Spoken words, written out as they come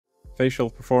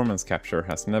Facial performance capture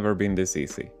has never been this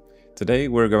easy. Today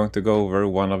we're going to go over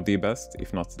one of the best,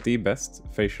 if not the best,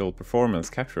 facial performance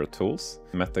capture tools,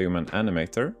 MetaHuman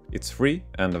Animator. It's free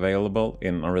and available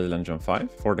in Unreal Engine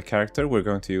 5. For the character, we're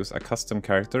going to use a custom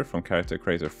character from Character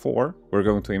Creator 4. We're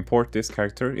going to import this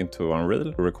character into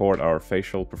Unreal, record our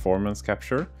facial performance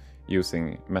capture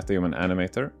using MetaHuman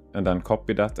Animator, and then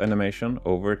copy that animation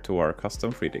over to our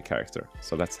custom 3D character.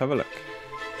 So let's have a look.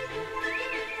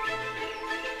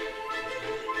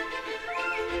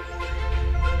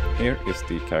 Here is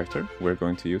the character we're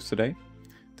going to use today.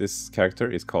 This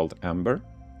character is called Amber,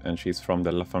 and she's from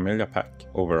the La Familia pack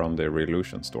over on the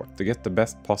Revolution store. To get the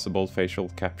best possible facial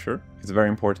capture, it's very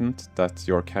important that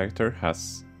your character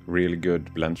has really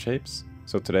good blend shapes.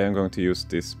 So today I'm going to use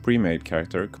this pre-made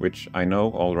character, which I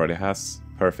know already has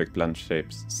perfect blend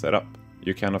shapes set up.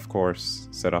 You can of course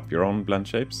set up your own blend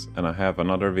shapes, and I have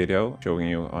another video showing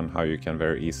you on how you can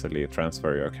very easily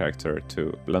transfer your character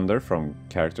to Blender from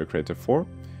Character Creator 4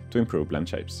 to improve blend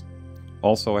shapes.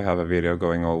 Also, I have a video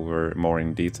going over more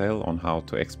in detail on how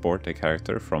to export a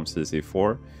character from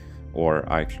CC4 or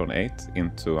iClone 8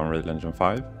 into Unreal Engine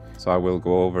 5. So I will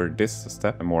go over this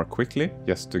step more quickly,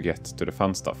 just to get to the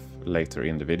fun stuff later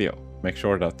in the video. Make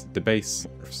sure that the base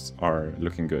are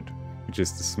looking good, which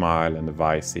is the smile and the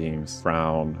V seams,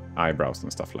 frown, eyebrows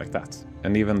and stuff like that.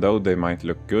 And even though they might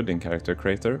look good in Character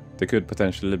Creator, they could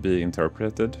potentially be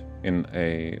interpreted in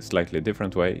a slightly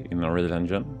different way in Unreal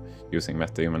Engine using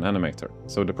MetaHuman Animator.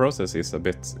 So the process is a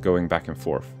bit going back and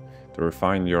forth to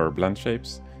refine your blend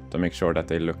shapes to make sure that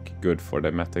they look good for the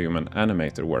MetaHuman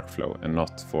Animator workflow and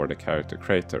not for the Character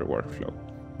Creator workflow.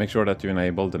 Make sure that you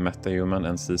enable the MetaHuman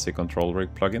and CC Control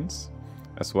Rig plugins,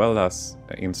 as well as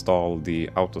install the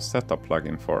Auto Setup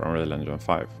plugin for Unreal Engine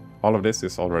 5. All of this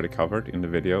is already covered in the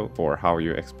video for how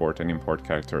you export and import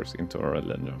characters into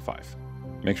Unreal Engine 5.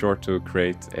 Make sure to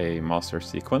create a master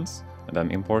sequence and then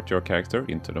import your character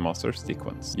into the master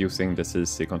sequence using the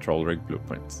CC Control Rig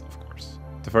blueprint, of course.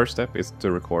 The first step is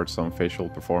to record some facial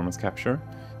performance capture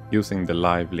using the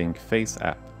Live Link Face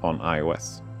app on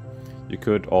iOS. You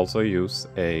could also use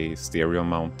a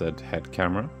stereo-mounted head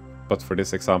camera, but for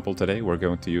this example today we're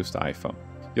going to use the iPhone.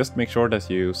 Just make sure that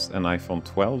you use an iPhone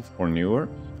 12 or newer,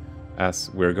 as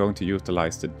we're going to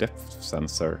utilize the depth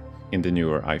sensor in the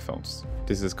newer iPhones.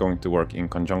 This is going to work in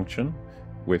conjunction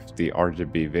with the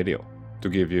RGB video to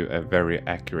give you a very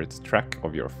accurate track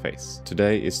of your face.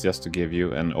 Today is just to give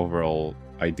you an overall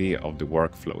idea of the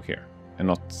workflow here and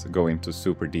not go into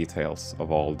super details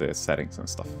of all the settings and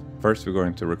stuff. First we're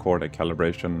going to record a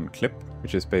calibration clip,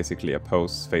 which is basically a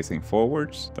pose facing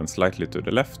forwards, then slightly to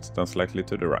the left, then slightly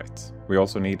to the right. We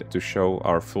also need to show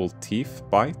our full teeth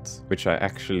bite, which I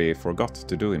actually forgot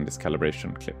to do in this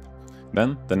calibration clip.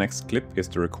 Then the next clip is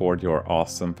to record your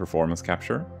awesome performance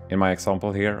capture. In my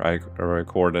example here, I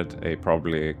recorded a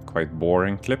probably quite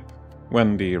boring clip.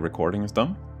 When the recording is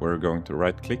done, we're going to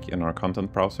right click in our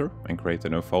content browser and create a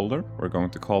new folder. We're going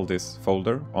to call this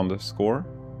folder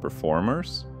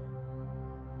 _performers.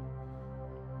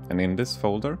 And in this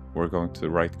folder, we're going to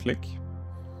right click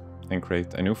and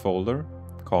create a new folder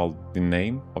called the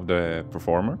name of the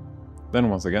performer. Then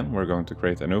once again, we're going to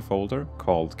create a new folder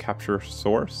called Capture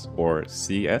Source, or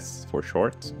CS for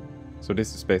short. So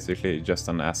this is basically just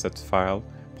an asset file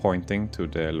pointing to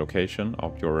the location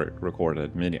of your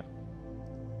recorded media.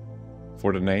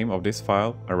 For the name of this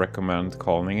file, I recommend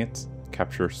calling it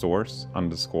Capture Source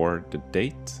 _ the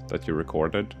date that you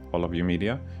recorded all of your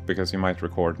media, because you might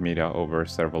record media over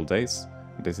several days.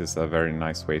 This is a very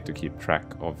nice way to keep track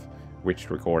of which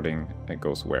recording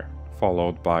goes where.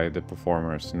 Followed by the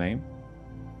performer's name.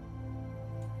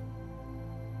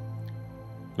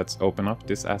 Let's open up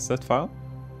this asset file,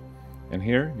 and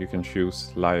here you can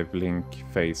choose Live Link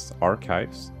Face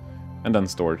Archives and then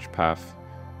Storage Path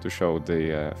to show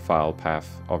the file path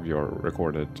of your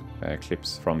recorded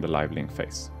clips from the Live Link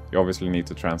Face. You obviously need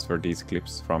to transfer these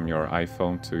clips from your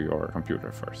iPhone to your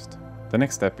computer first. The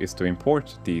next step is to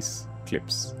import these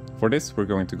clips. For this we're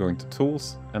going to go into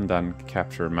Tools and then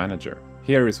Capture Manager.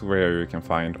 Here is where you can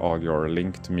find all your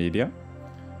linked media.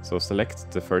 So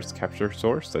select the first capture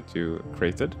source that you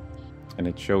created, and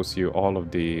it shows you all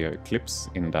of the clips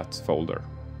in that folder.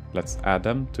 Let's add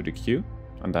them to the queue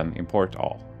and then import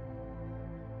all.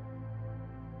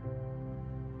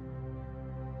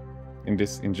 In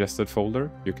this ingested folder,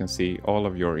 you can see all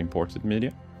of your imported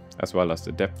media, as well as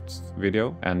the depth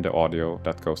video and the audio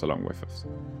that goes along with it.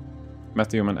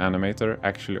 MetaHuman Animator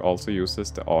actually also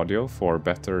uses the audio for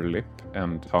better lip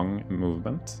and tongue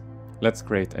movement. Let's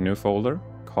create a new folder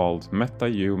called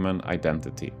MetaHuman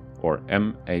Identity, or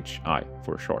MHI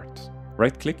for short.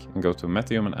 Right-click and go to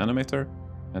MetaHuman Animator,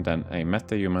 and then a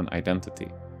MetaHuman identity.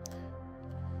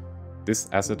 This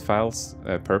asset file's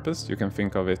purpose, you can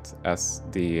think of it as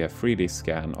the 3D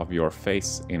scan of your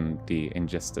face in the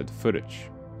ingested footage.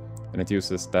 And it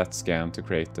uses that scan to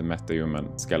create the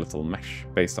MetaHuman skeletal mesh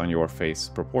based on your face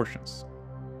proportions.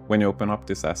 When you open up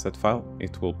this asset file,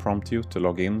 it will prompt you to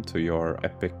log in to your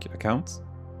Epic account.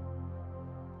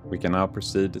 We can now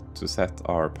proceed to set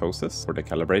our poses for the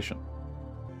calibration.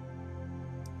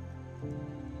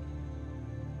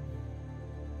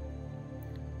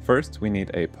 First, we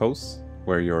need a pose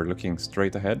where you're looking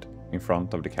straight ahead in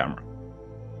front of the camera.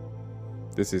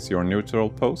 This is your neutral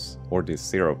pose or the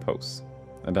zero pose.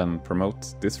 And then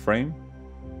promote this frame.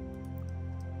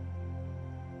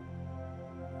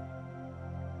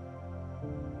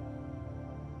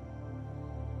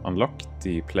 Unlock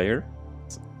the player.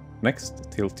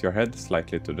 Next, tilt your head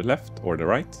slightly to the left or the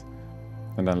right.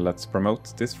 And then let's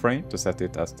promote this frame to set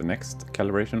it as the next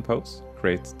calibration pose.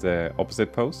 Create the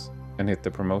opposite pose and hit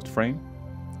the promote frame.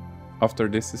 After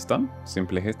this is done,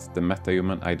 simply hit the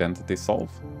MetaHuman identity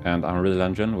solve, and Unreal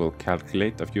Engine will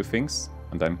calculate a few things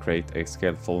and then create a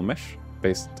skeletal mesh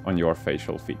based on your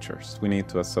facial features. We need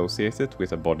to associate it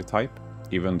with a body type,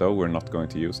 even though we're not going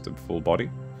to use the full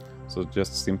body. So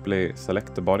just simply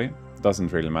select the body.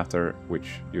 Doesn't really matter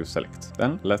which you select.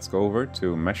 Then let's go over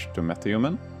to Mesh to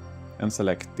MetaHuman and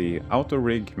select the Auto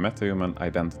Rig MetaHuman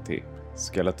Identity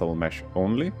Skeletal Mesh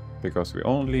only, because we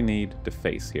only need the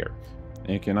face here.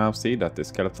 And you can now see that the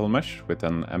skeletal mesh with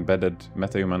an embedded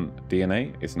MetaHuman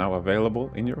DNA is now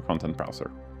available in your content browser.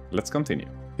 Let's continue.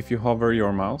 If you hover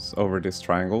your mouse over this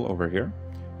triangle over here,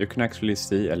 you can actually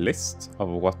see a list of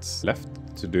what's left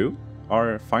to do.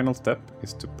 Our final step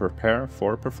is to prepare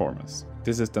for performance.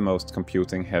 This is the most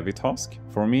computing heavy task.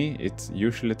 For me, it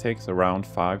usually takes around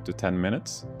 5 to 10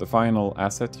 minutes. The final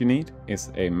asset you need is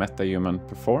a MetaHuman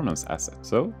performance asset.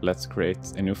 So let's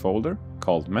create a new folder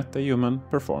called MetaHuman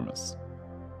Performance.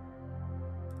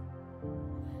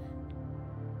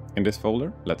 In this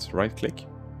folder, let's right-click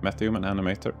MetaHuman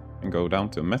Animator and go down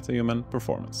to MetaHuman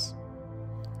Performance.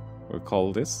 We'll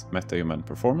call this MetaHuman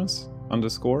Performance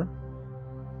 _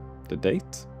 the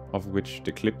date of which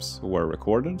the clips were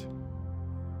recorded,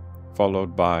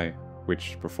 followed by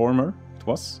which performer it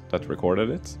was that recorded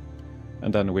it,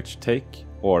 and then which take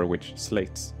or which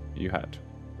slate you had.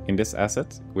 In this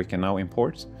asset, we can now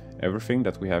import everything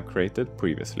that we have created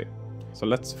previously. So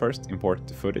let's first import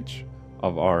the footage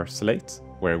of our slate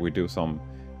where we do some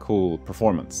cool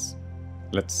performance.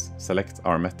 Let's select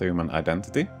our MetaHuman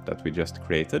identity that we just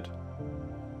created.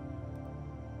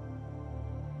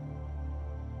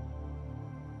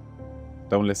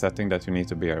 The only setting that you need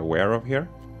to be aware of here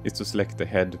is to select the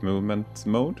head movement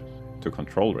mode to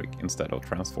control rig instead of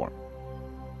transform.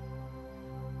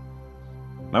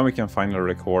 Now we can finally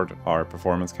record our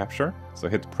performance capture. So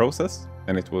hit process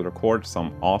and it will record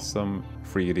some awesome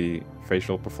 3D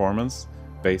facial performance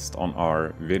based on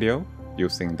our video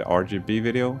using the RGB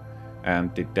video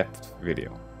and the depth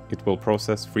video. It will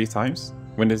process 3 times.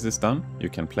 When this is done, you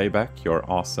can play back your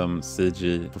awesome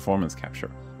CG performance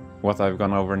capture. What I've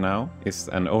gone over now is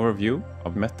an overview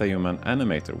of MetaHuman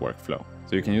Animator workflow.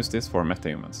 So you can use this for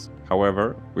MetaHumans.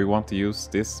 However, we want to use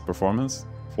this performance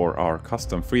for our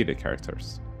custom 3D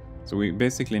characters. So we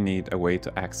basically need a way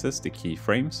to access the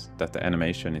keyframes that the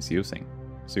animation is using.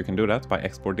 So you can do that by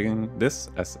exporting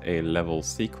this as a level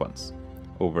sequence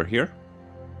over here.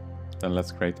 Then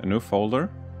let's create a new folder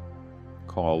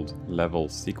called level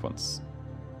sequence,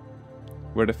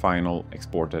 where the final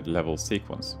exported level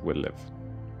sequence will live.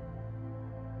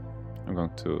 I'm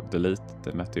going to delete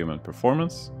the MetaHuman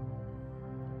performance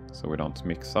so we don't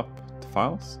mix up the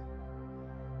files.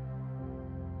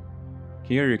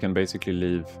 Here you can basically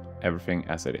leave everything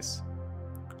as it is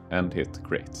and hit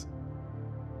create.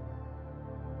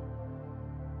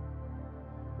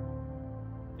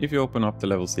 If you open up the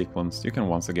level sequence, you can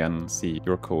once again see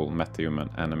your cool MetaHuman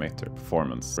Animator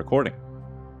performance recording.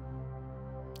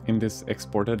 In this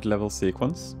exported level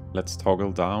sequence, let's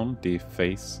toggle down the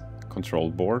face control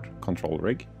board, control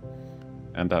rig,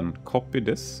 and then copy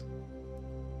this.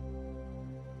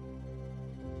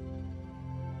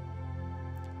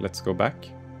 Let's go back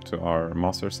to our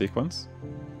master sequence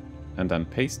and then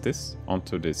paste this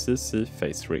onto the CC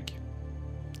face rig.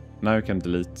 Now you can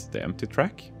delete the empty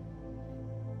track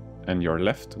and you're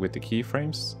left with the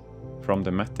keyframes from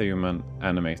the MetaHuman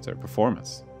Animator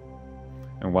performance.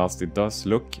 And whilst it does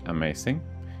look amazing,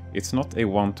 it's not a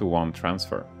one-to-one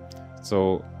transfer.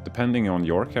 So depending on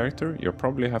your character, you'll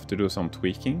probably have to do some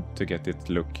tweaking to get it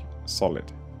to look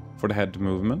solid. For the head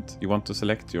movement, you want to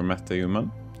select your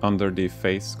MetaHuman under the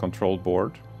face control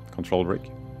board, control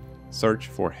rig, search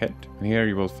for head, and here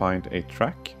you will find a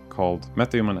track called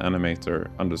MetaHuman Animator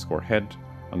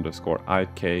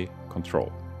 _head_IK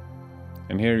control.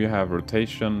 And here you have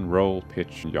rotation, roll,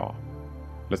 pitch, yaw.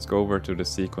 Let's go over to the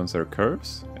sequencer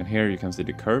curves, and here you can see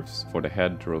the curves for the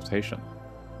head rotation.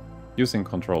 Using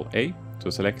Ctrl A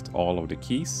to select all of the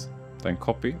keys, then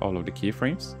copy all of the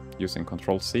keyframes using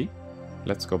Ctrl C.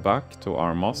 Let's go back to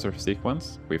our master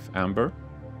sequence with Amber.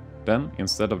 Then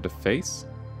instead of the face,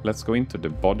 let's go into the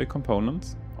body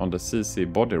component on the CC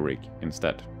body rig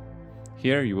instead.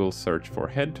 Here you will search for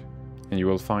head, and you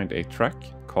will find a track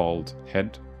called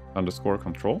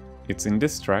head_control. It's in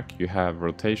this track you have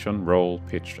rotation, roll,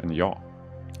 pitch and yaw.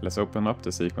 Let's open up the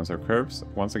sequencer curves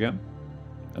once again,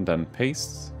 and then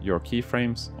paste your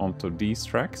keyframes onto these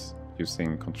tracks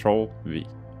using Ctrl V.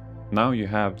 Now you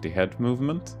have the head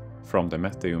movement from the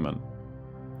MetaHuman.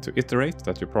 To iterate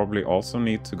that, you probably also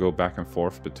need to go back and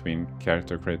forth between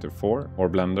Character Creator 4 or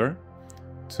Blender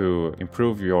to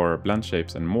improve your blend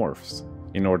shapes and morphs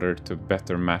in order to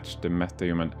better match the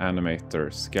MetaHuman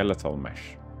Animator skeletal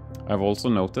mesh. I've also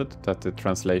noted that the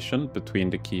translation between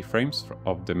the keyframes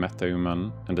of the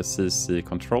MetaHuman and the CC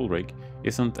control rig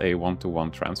isn't a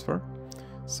one-to-one transfer.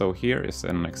 So here is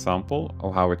an example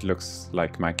of how it looks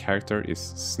like my character is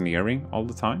sneering all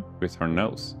the time with her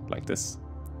nose, like this.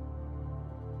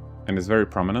 And it's very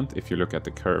prominent if you look at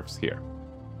the curves here.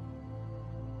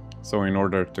 So in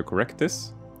order to correct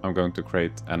this, I'm going to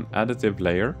create an additive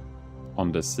layer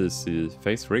on the CC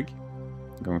face rig.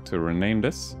 I'm going to rename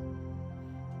this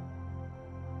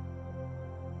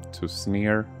to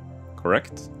sneer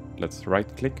correct. Let's right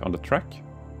click on the track,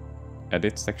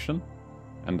 edit section,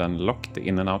 and then lock the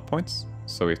in and out points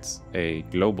so it's a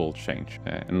global change,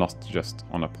 not just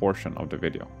on a portion of the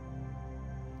video.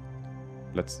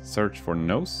 Let's search for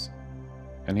nose,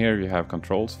 and here you have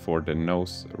controls for the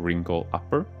nose wrinkle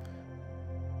upper,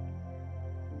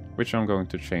 which I'm going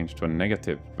to change to a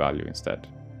negative value instead,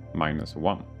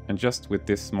 -1. And just with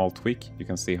this small tweak you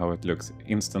can see how it looks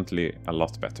instantly a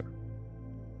lot better.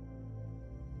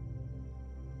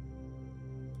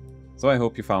 So I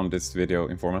hope you found this video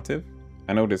informative.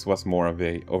 I know this was more of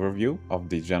an overview of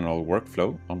the general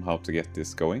workflow on how to get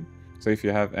this going. So if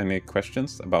you have any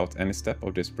questions about any step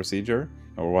of this procedure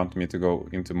or want me to go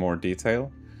into more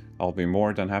detail, I'll be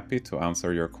more than happy to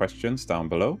answer your questions down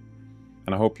below.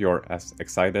 And I hope you're as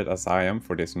excited as I am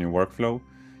for this new workflow,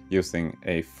 using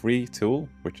a free tool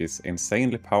which is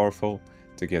insanely powerful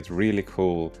to get really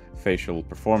cool facial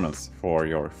performance for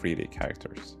your 3D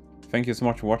characters. Thank you so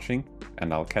much for watching,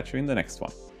 and I'll catch you in the next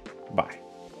one. Bye.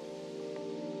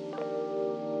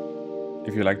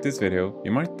 If you like this video,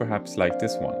 you might perhaps like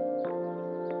this one.